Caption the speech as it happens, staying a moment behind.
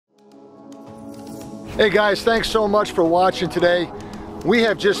Hey guys, thanks so much for watching today. We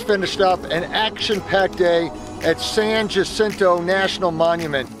have just finished up an action-packed day at San Jacinto National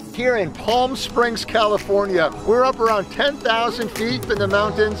Monument here in Palm Springs, California. We're up around 10,000 feet in the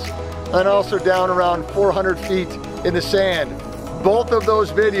mountains and also down around 400 feet in the sand. Both of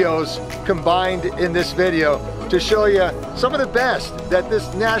those videos combined in this video to show you some of the best that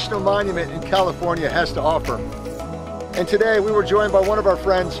this national monument in California has to offer. And today we were joined by one of our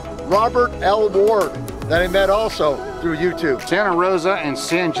friends, Robert L. Ward, that I met also through YouTube. Santa Rosa and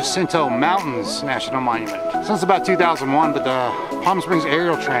San Jacinto Mountains National Monument. Since about 2001, but the Palm Springs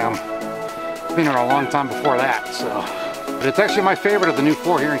aerial tram has been here a long time before that. But it's actually my favorite of the new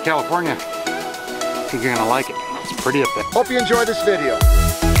four here in California. I think you're gonna like it. It's pretty up there. Hope you enjoy this video.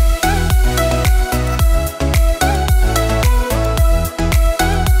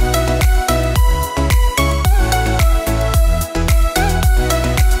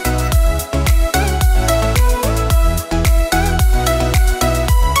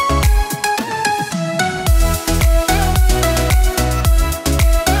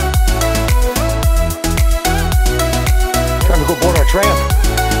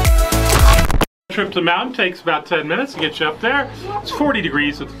 Trip to the mountain takes about 10 minutes to get you up there. It's 40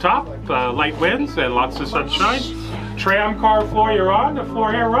 degrees at the top, light winds and lots of sunshine. Tram car floor you're on, the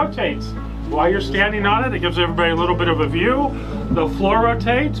floor here rotates. While you're standing on it, it gives everybody a little bit of a view. The floor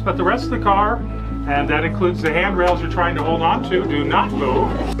rotates, but the rest of the car, and that includes the handrails you're trying to hold on to, do not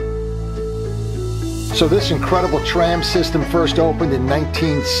move. So this incredible tram system first opened in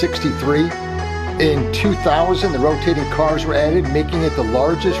 1963. In 2000, the rotating cars were added, making it the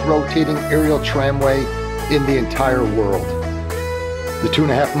largest rotating aerial tramway in the entire world. The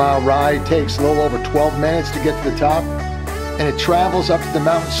 2.5-mile ride takes a little over 12 minutes to get to the top, and it travels up to the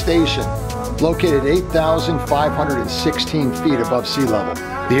mountain station, located 8,516 feet above sea level.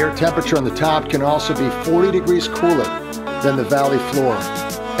 The air temperature on the top can also be 40 degrees cooler than the valley floor.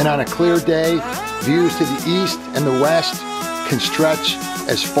 And on a clear day, views to the east and the west can stretch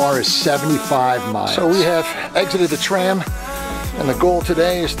as far as 75 miles. So we have exited the tram, and the goal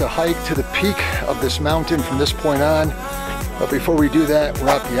today is to hike to the peak of this mountain from this point on. But before we do that, we're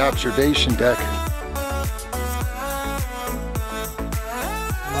at the observation deck.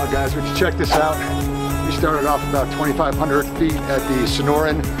 Well guys, would you check this out? We started off about 2,500 feet at the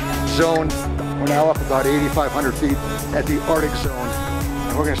Sonoran zone. We're now up about 8,500 feet at the Arctic zone.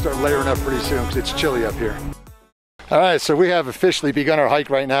 And we're gonna start layering up pretty soon because it's chilly up here. All right, so we have officially begun our hike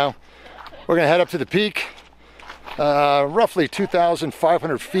right now. We're gonna head up to the peak, roughly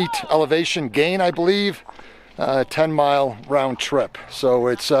 2,500 feet elevation gain, I believe, 10-mile round trip. So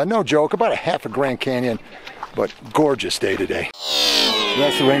it's no joke, about a half a Grand Canyon, but gorgeous day today. So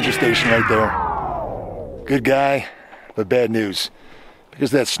that's the ranger station right there. Good guy, but bad news.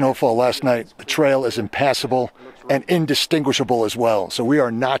 Because of that snowfall last night, the trail is impassable and indistinguishable as well. So we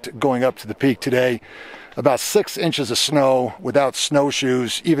are not going up to the peak today. About 6 inches of snow without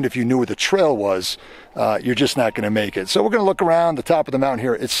snowshoes. Even if you knew where the trail was, you're just not going to make it. So we're going to look around the top of the mountain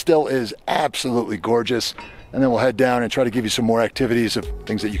here. It still is absolutely gorgeous. And then we'll head down and try to give you some more activities of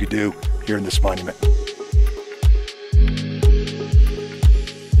things that you could do here in this monument.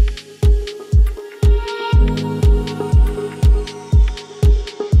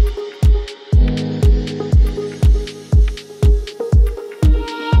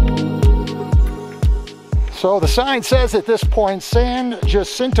 So the sign says at this point, San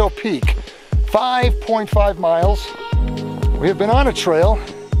Jacinto Peak, 5.5 miles. We have been on a trail.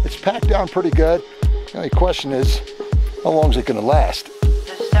 It's packed down pretty good. The only question is, how long is it gonna last?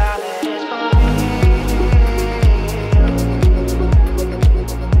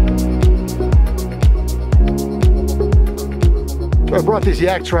 So I brought these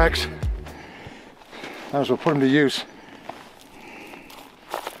yak tracks. Might as well put them to use.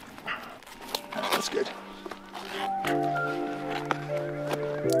 That's good.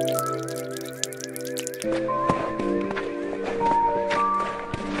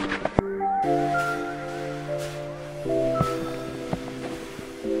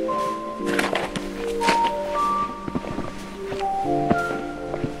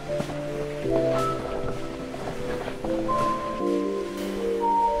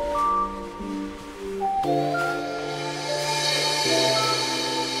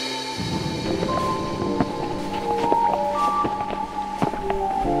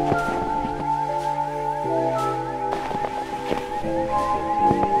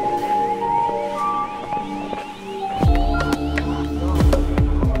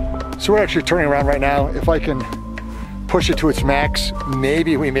 So we're actually turning around right now. If I can push it to its max,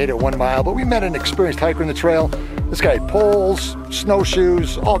 maybe we made it 1 mile, but we met an experienced hiker in the trail This guy had poles,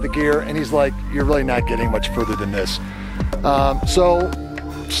 snowshoes, all the gear, and he's like, you're really not getting much further than this. So,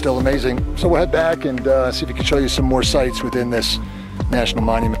 still amazing. So we'll head back and see if we can show you some more sites within this national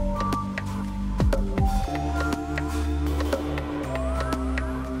monument.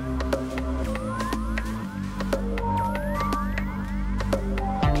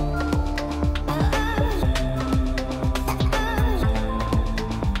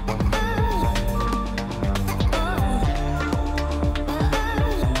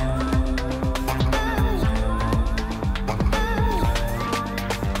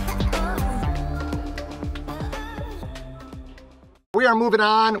 We are moving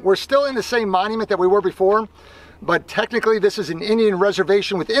on. We're still in the same monument that we were before, but technically this is an Indian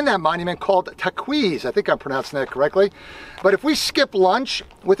reservation within that monument called Tahquitz. I think I'm pronouncing that correctly. But if we skip lunch,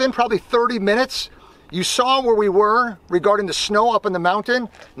 within probably 30 minutes, you saw where we were regarding the snow up in the mountain.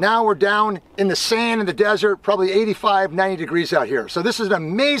 Now we're down in the sand in the desert, probably 85, 90 degrees out here. So this is an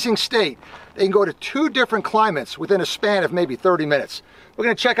amazing state. They can go to 2 different climates within a span of maybe 30 minutes. We're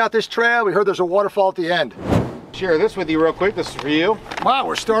gonna check out this trail. We heard there's a waterfall at the end. Share this with you real quick. This is for you. Wow,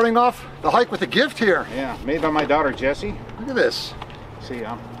 we're starting off the hike with a gift here. Yeah, made by my daughter, Jessie. Look at this. See,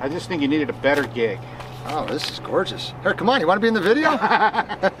 I just think you needed a better gig. Oh, this is gorgeous. Here, come on, you want to be in the video?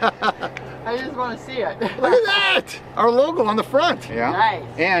 I just want to see it. Look at that! Our logo on the front. Yeah. Nice.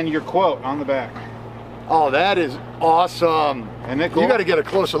 And your quote on the back. Oh, that is awesome. Isn't it cool? You got to get a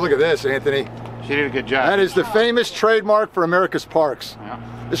closer look at this, Anthony. She did a good job. That is the famous trademark for America's Parks.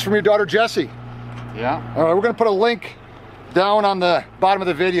 Yeah. This is from your daughter, Jessie. Yeah. All right, we're going to put a link down on the bottom of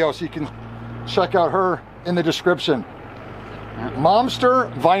the video so you can check out her in the description. Yeah. Momster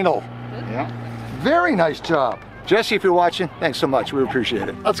Vinyl. Yeah. Very nice job. Jessie, if you're watching, thanks so much. We appreciate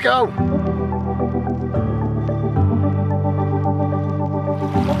it. Let's go.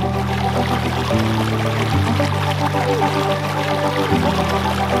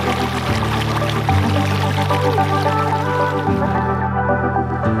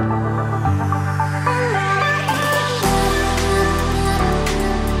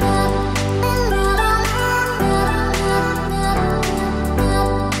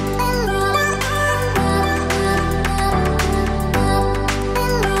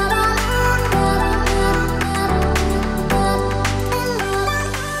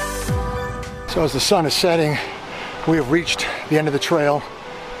 So as the sun is setting, we have reached the end of the trail,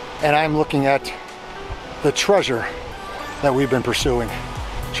 and I'm looking at the treasure that we've been pursuing.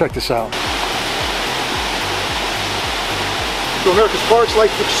 Check this out. So America's Parks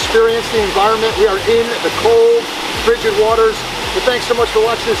like to experience the environment. We are in the cold, frigid waters. But thanks so much for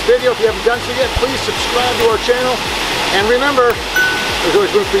watching this video. If you haven't done so yet, please subscribe to our channel. And remember, there's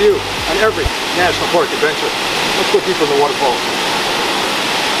always room for you on every national park adventure. Let's go deeper in the waterfalls.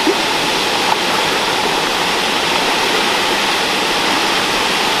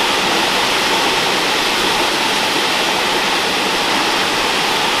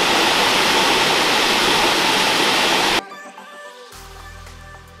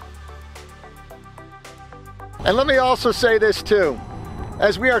 And let me also say this too.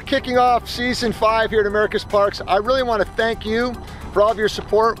 As we are kicking off season 5 here at America's Parks, I really want to thank you for all of your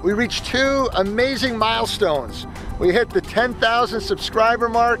support. We reached 2 amazing milestones. We hit the 10,000 subscriber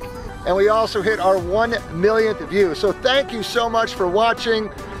mark, and we also hit our 1 millionth view. So thank you so much for watching.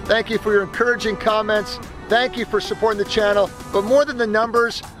 Thank you for your encouraging comments. Thank you for supporting the channel. But more than the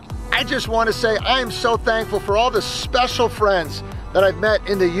numbers, I just want to say I am so thankful for all the special friends that I've met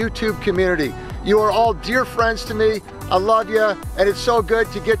in the YouTube community. You are all dear friends to me. I love you, and it's so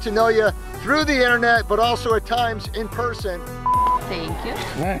good to get to know you through the internet, but also at times in person. Thank you.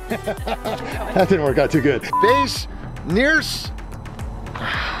 That didn't work out too good. Base near,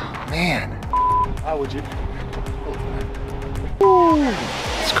 man. How would you? Ooh,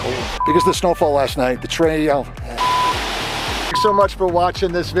 it's cold. Because of the snowfall last night, the trail. Thanks so much for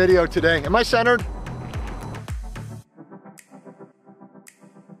watching this video today. Am I centered?